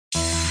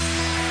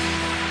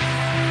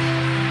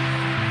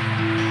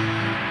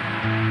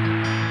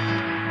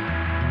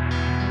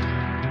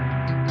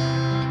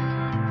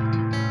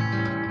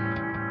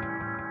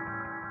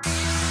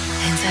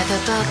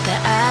book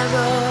that I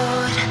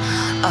wrote,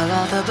 or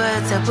all the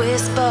words that we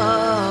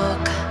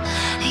spoke,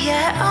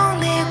 yet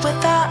only with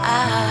our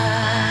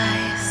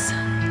eyes.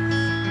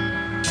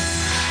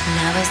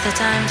 Now is the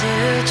time to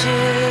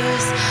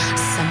choose.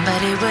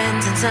 Somebody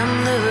wins and some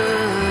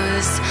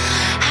lose.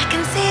 I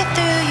can see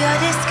through your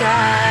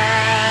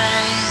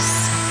disguise.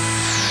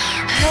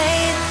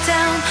 Lay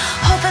down,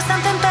 hope for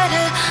something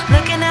better.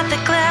 Looking at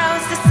the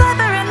clouds, the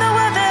sliver in the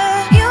weather.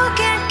 You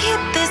can't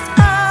keep this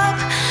up.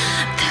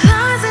 The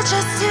lies are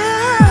just too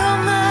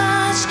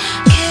much.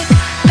 Kick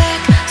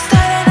back,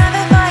 start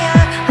another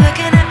fire.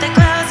 Looking at the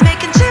clouds,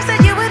 making shapes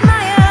that you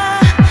admire.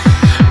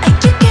 And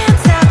you can't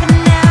stop it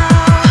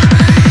now,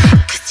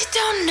 'cause you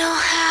don't know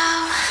how.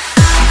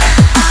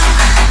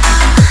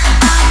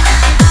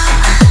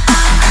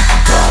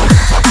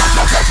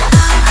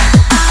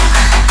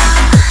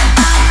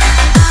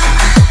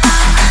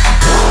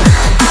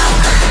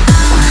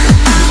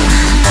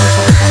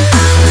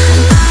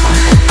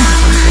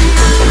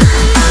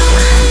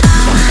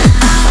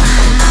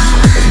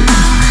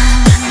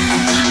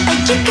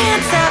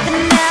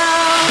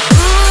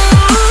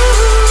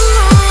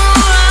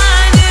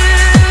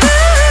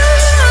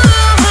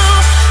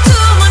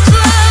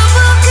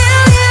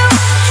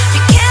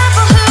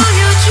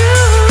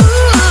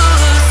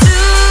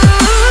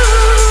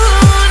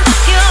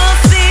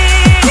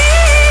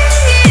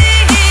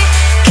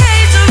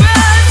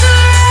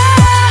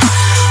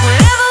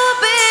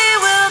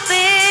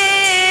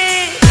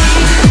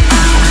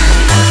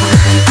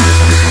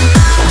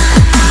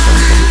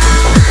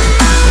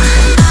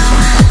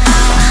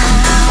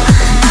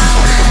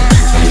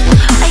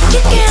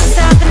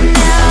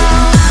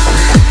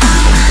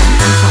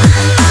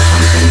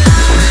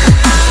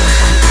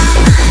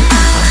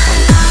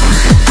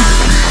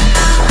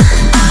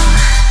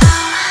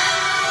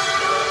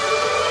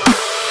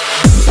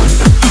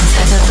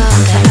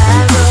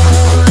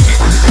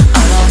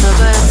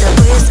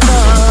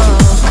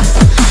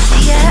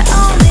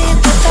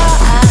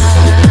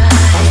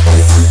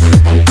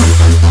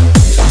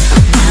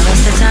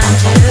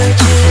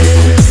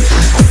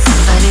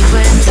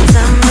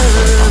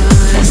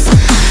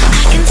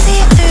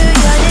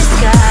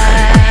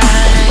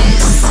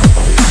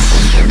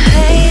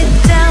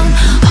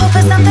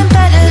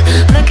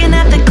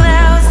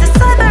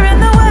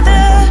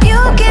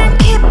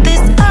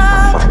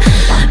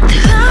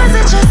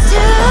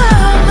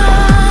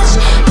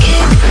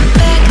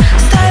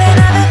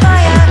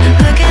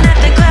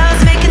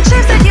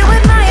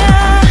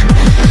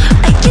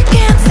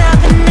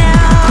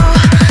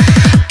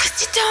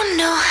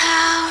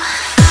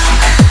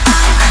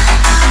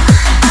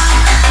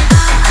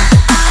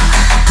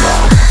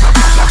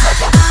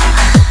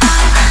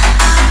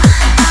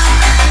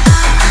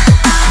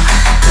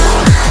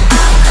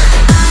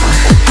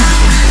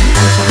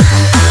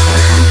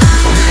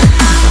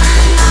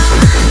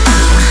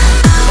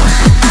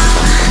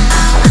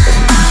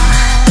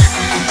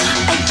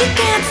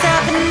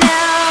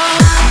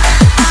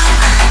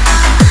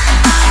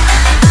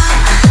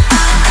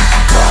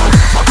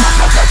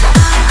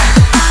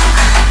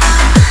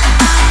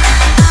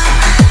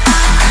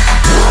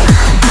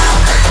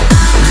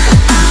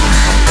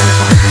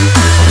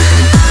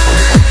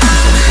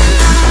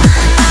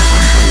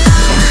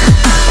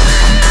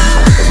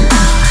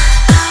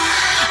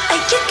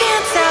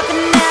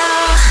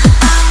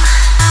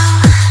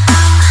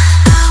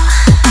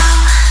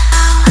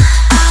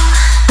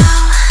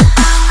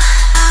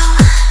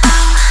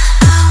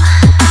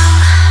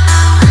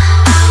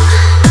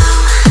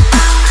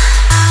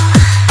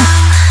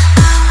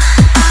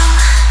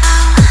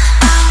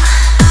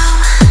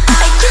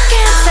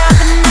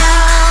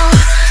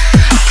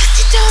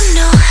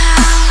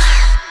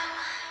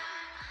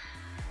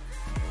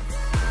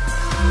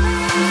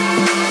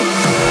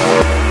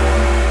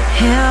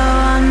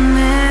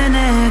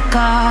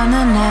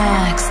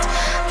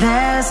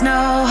 There's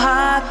no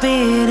heart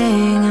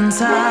beating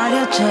inside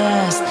your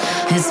chest.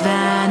 It's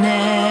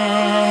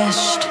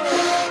vanished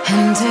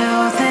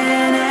into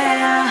thin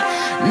air,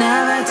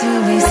 never to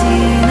be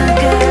seen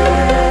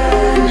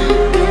again.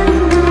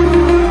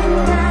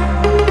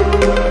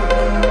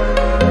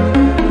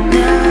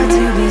 Never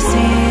to be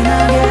seen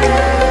again.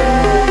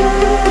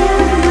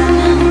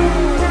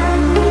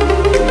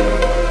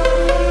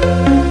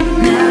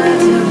 Never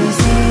to be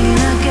seen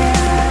again.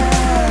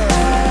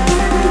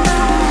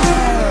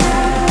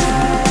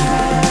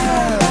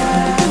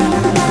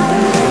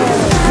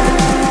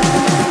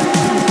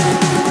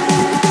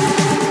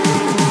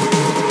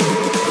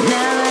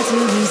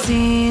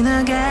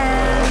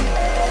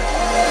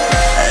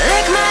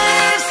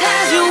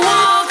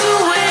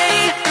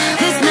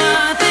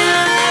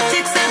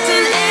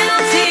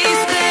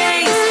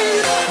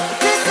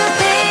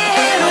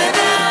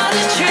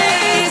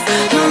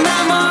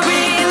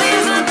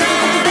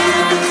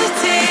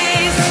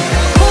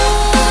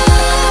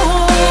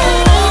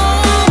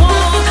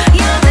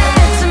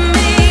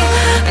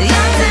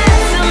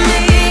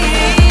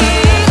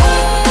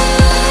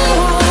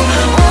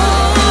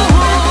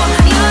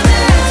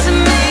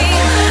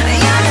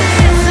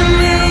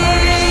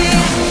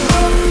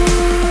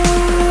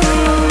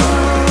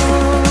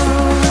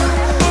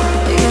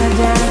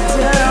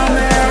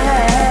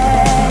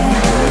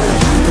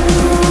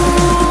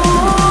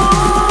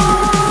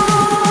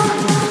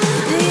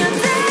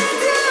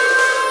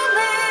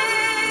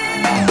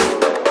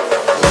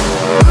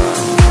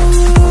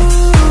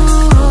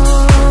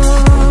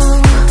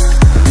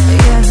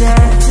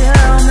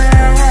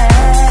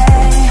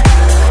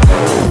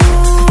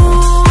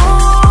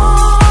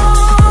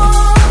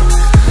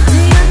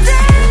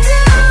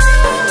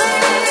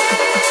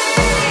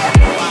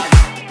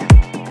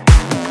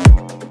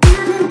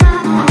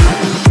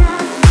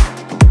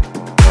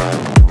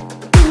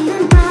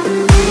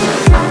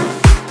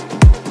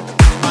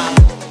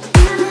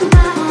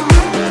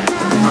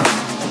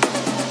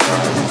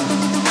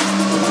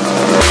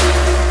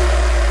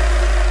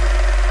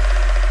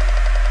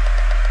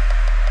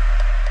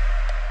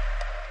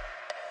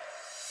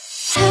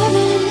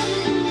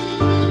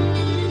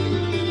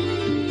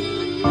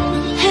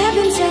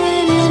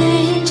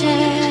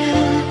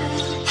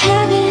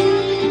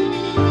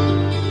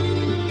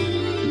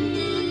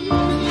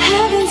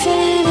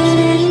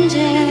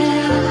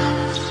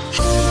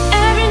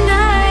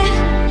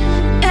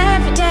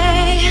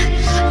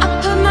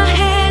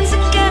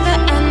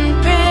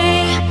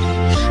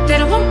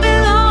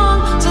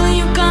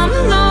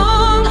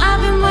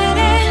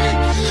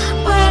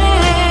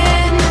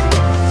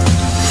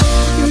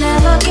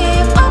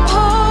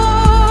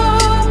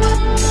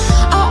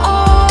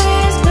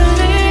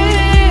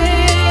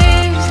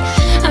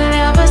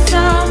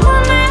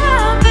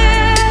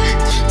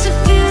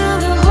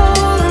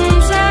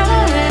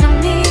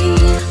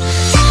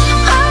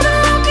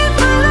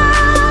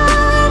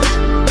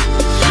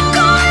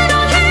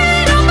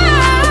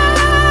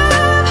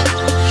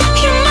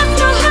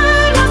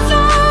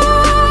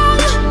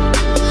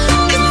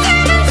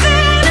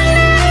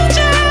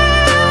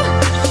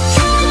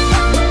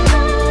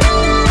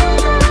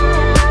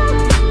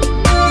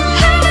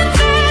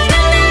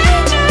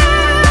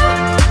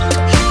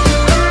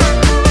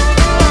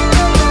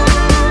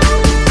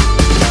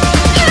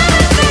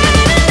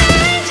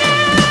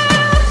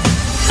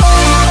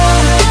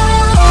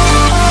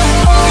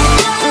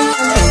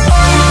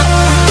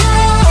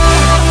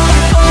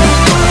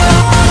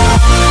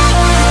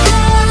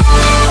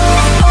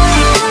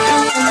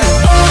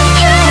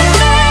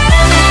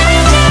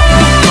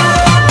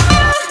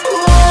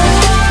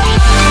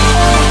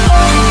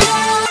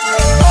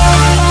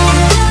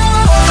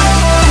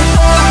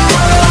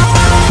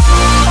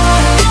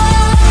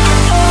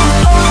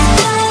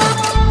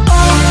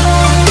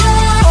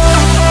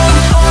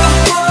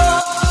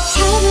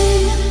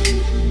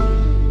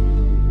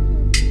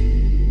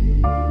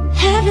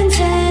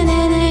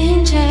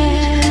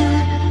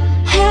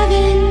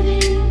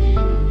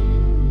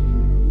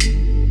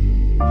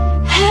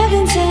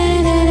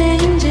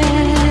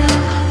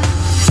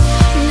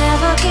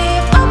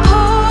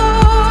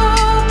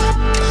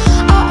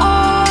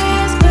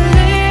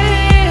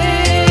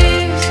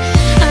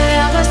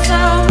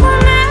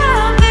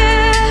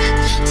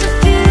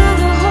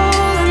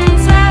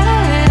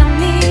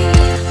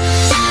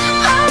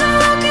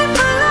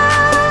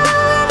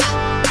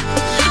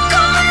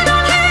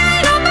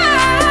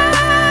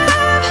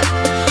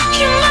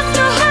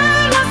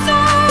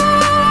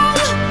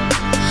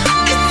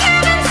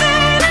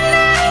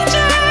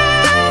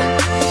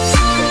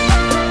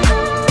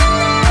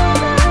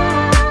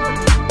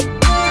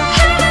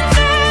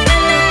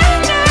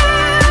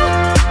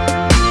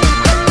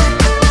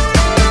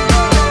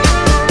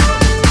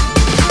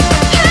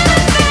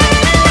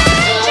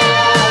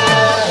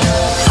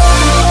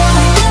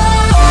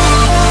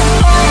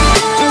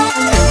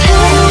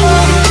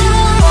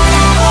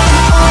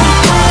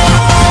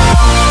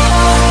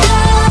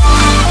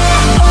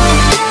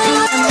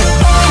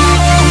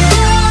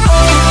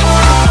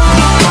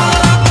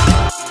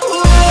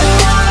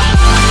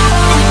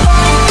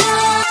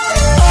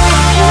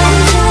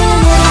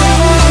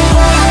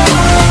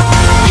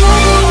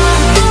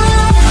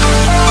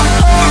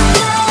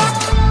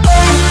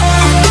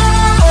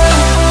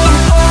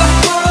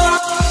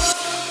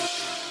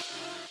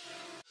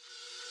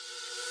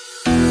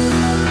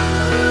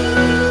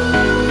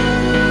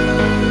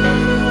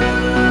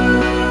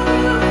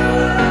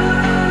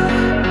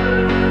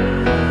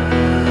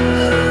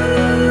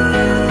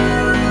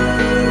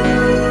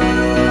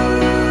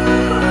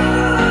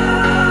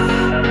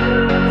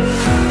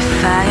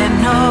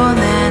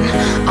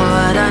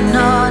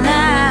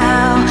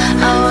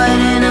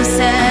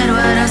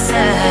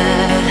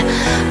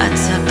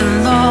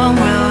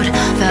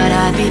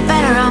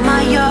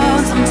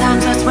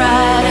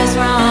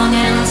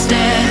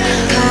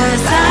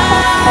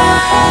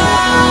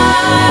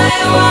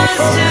 was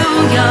too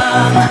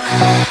young,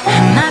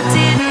 and I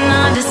didn't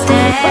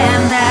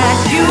understand that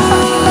you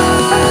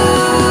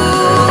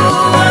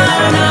were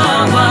the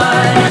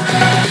one,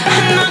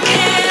 and I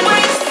can't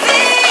wait to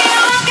see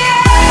you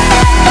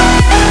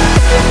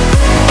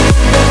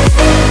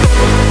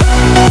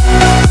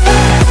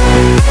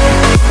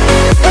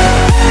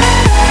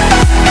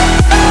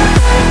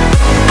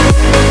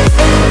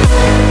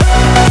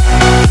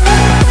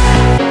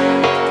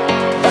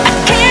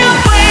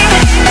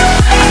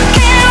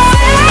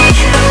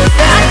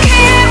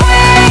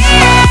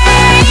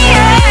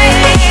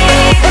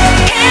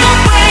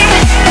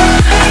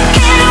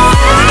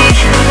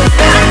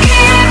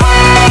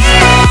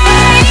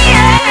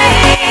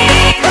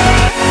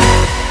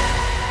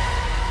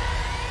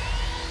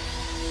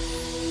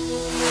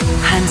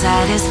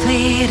hindsight is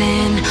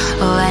fleeting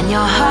when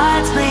your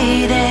heart's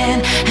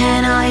bleeding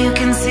and all you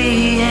can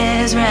see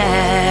is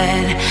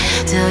red,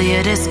 till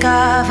you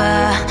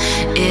discover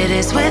it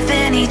is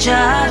within each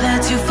other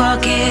to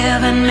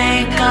forgive and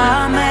make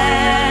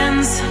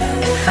amends.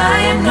 If I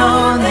had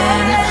known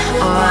then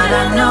what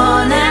I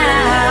know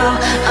now,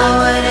 I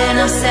wouldn't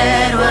have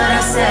said what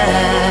I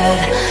said.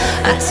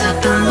 I took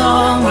the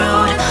long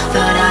road,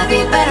 thought I'd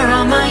be better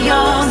on my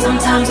own.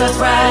 Sometimes what's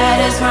right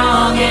is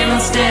wrong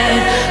instead,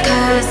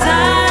 'cause I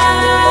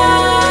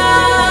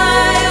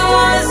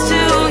was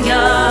too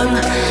young,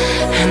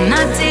 and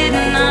I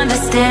didn't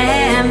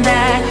understand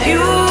that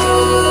you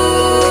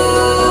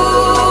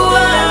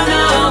were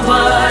the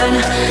one,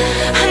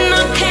 and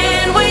I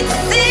can't wait to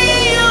see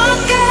you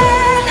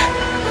again.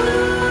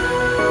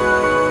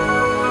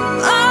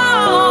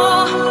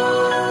 Oh,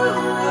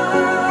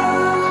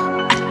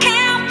 I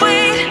can't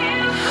wait,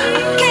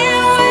 I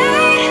can't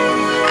wait,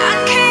 I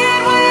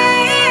can't wait,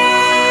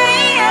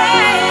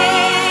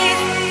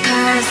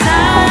 'cause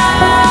I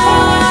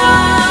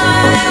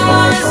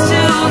was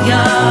too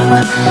young,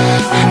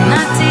 and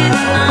I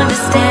didn't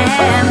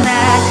understand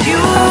that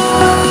you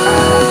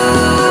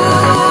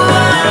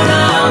were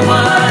the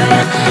one,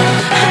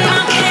 and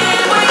I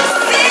can't wait to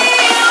see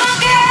you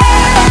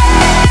again.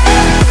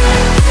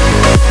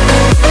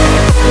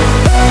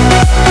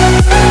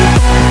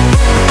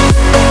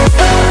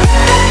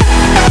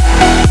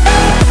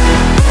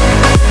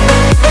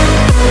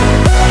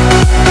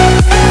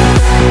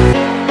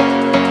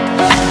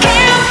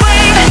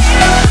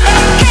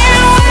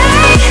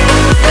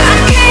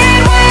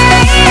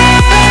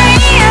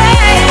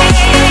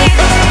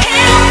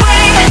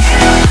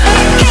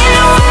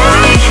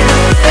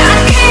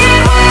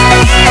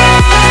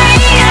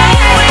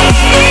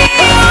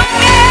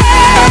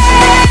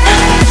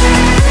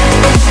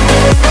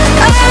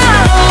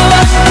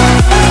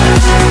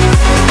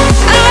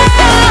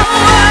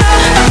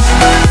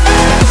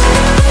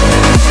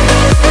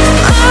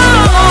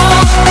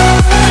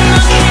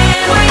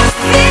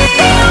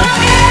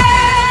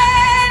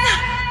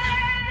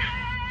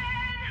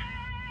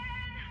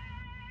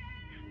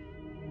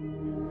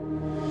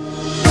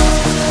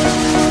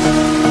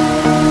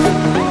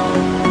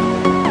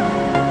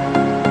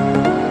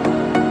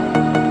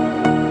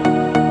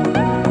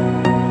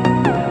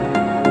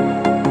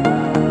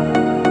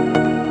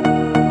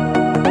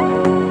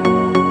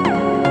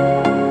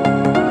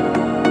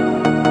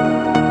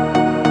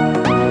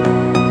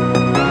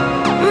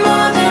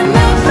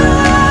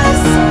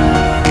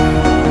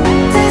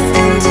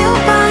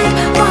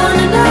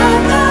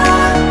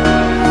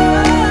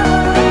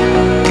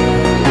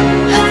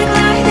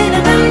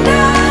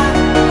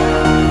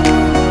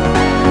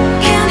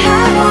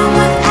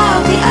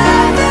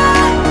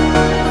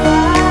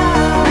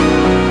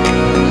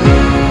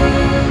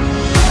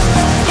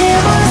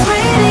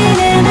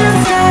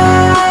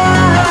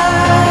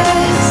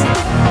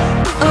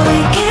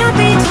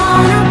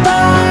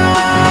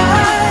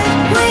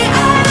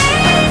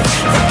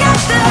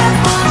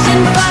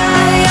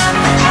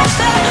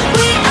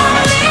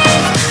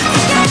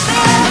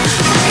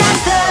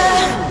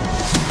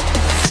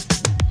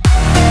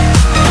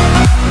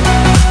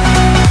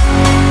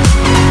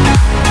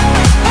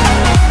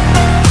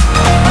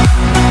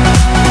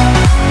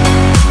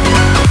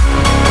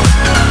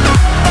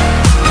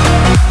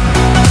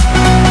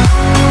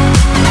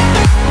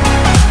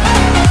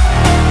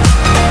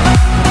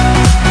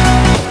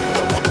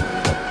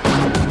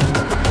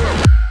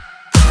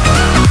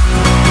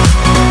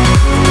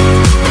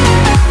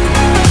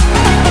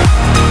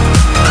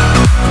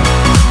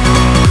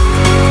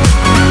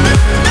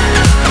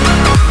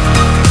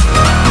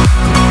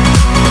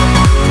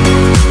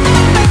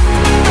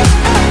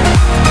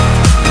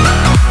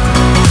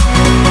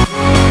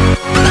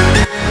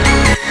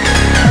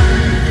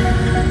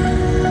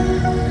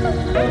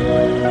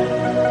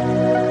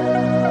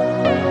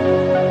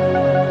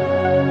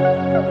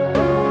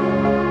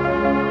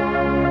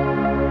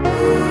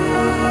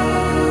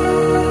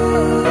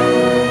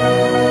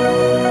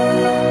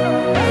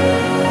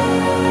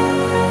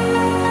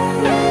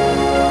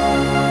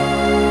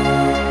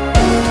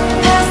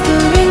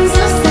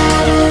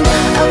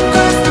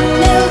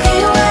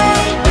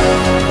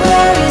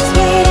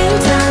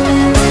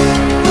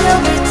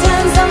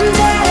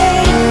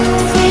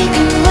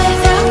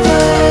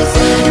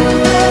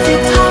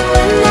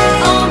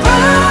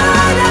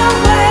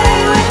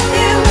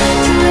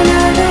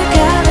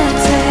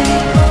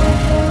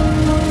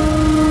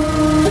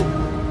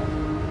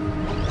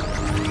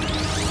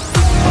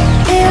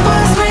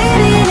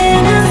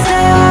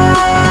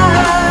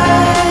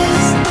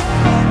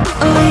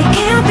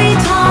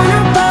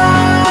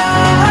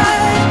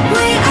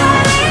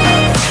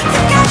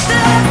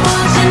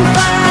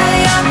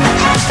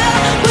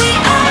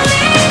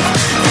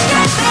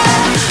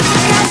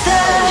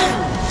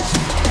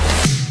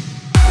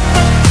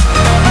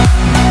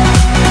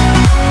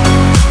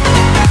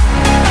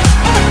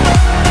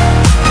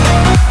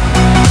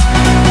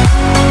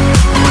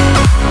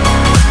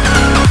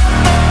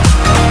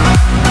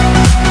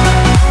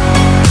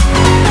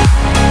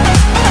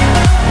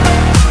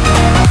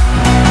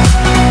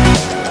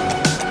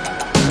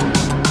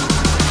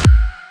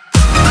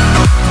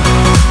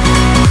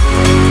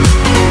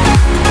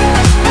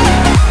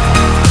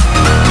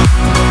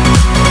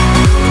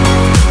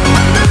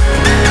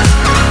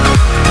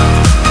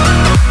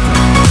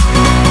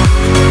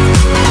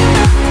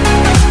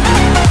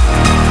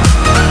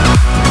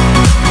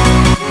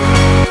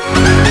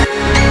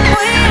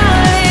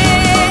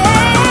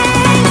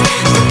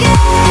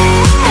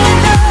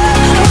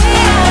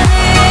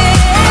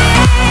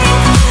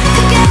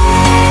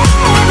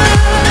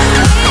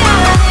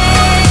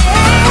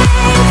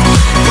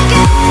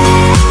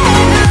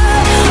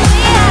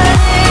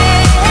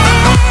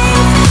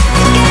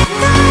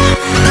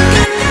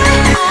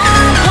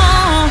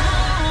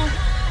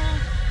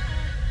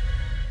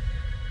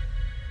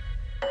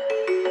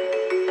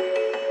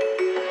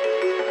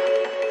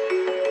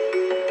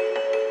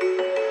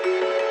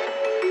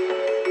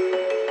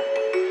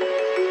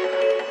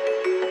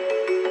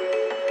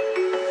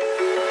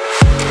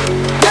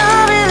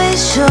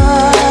 sure,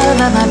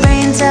 but my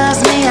brain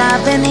tells me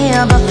I've been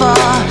here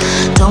before.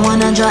 Don't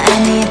wanna draw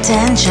any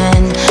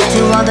attention to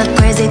all the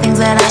crazy things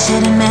that I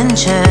shouldn't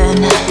mention.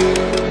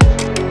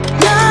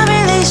 Not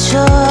really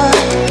sure,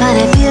 but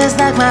it feels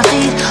like my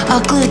feet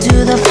are glued to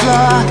the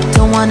floor.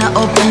 Don't wanna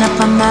open up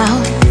my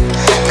mouth,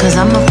 cause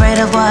I'm afraid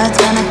of what's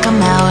gonna come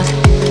out.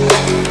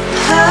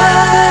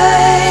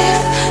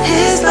 Life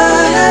is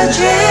but a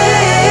dream.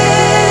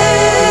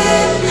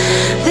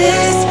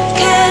 This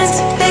can't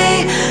be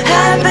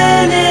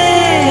happening.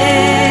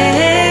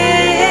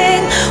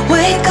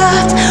 Wake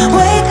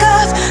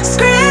up,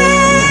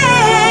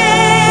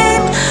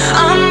 scream.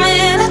 I'm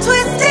in a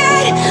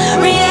twisted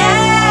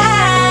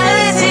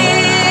reality.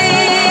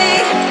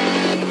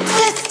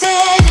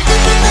 Twisted.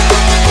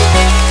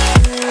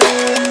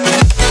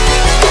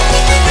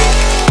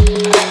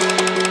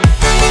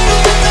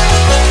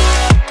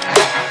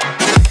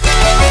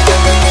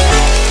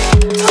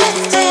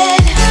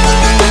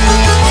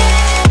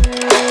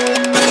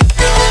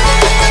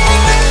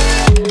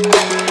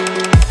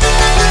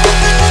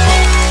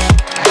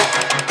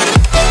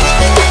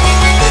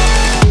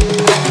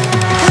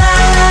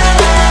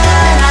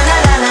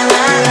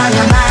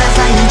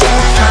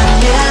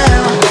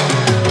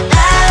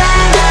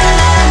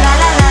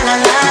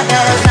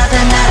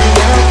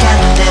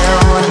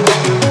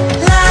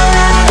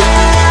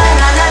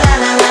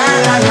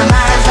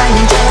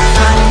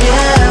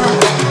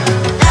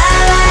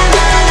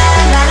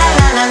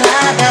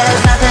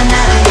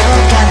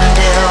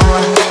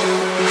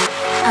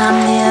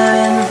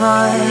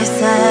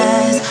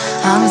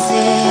 I'm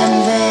seeing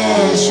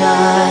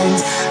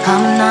visions.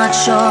 I'm not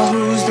sure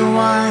who's the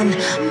one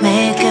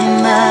making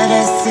the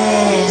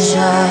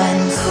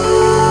decisions.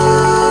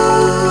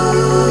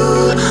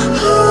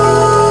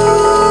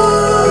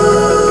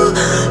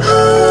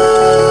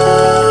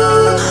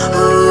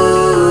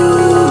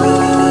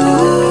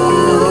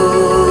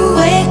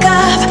 Wake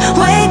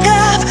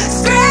up,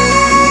 scream.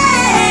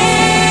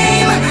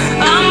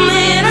 I'm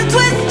in a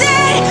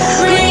twisted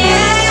reality.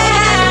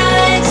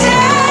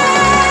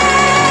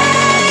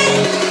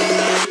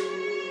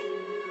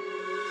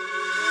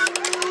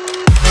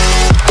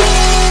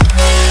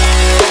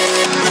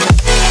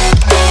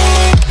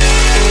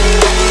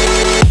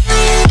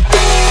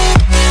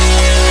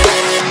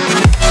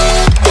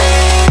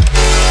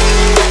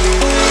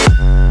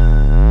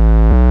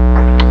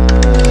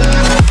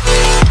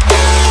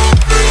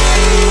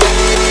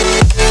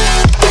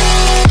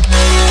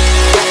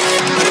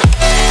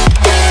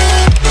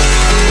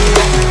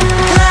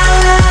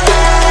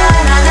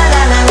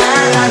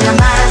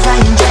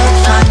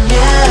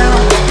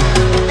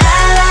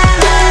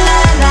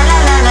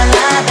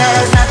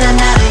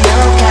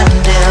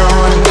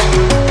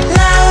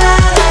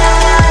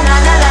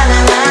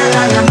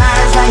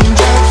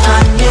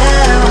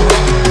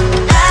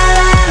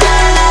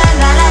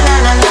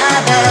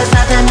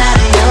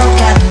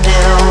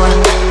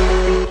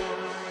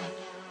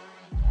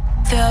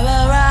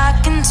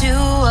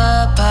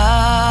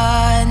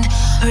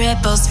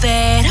 Ripples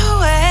fade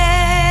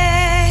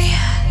away.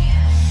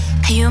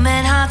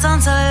 Human hearts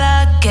aren't so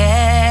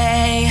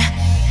lucky.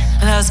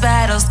 Those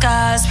battle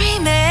scars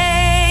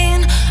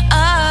remain.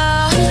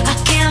 Oh, I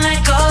can't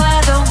let go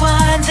of the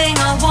one thing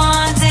I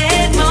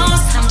wanted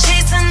most. I'm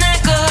chasing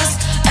echoes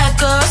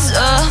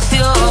of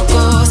your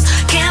ghost.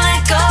 Can't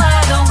let go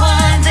of the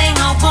one thing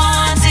I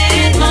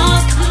wanted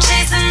most. I'm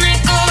chasing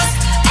echoes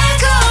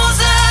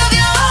of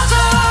your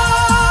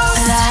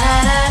ghost. La da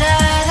da da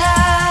da.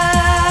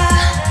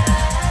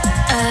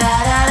 La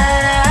da da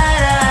da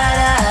da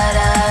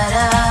da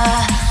da.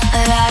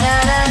 La da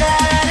da da da.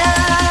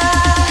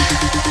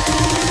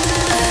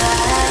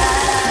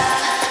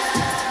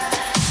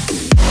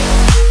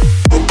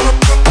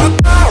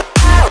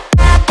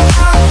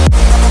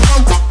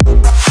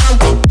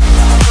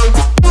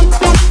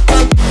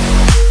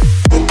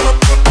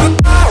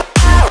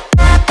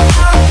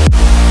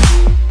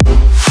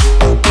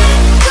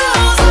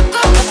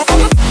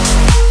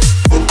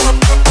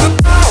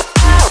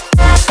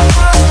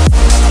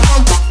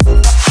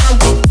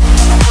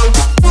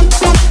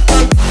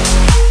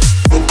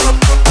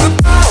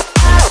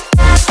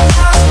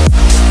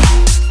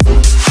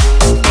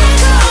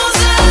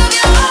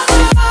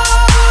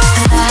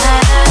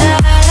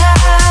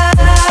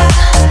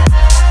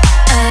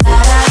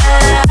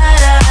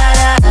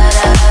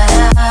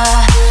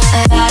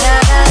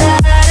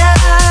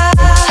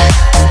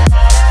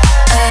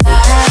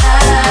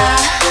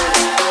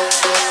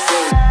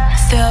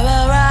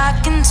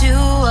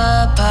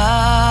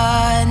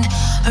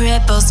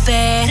 Ripples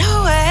fade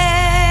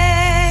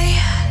away.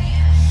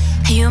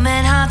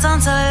 Human hearts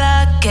aren't so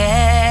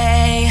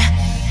lucky.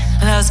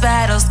 Those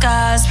battle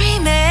scars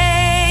remain.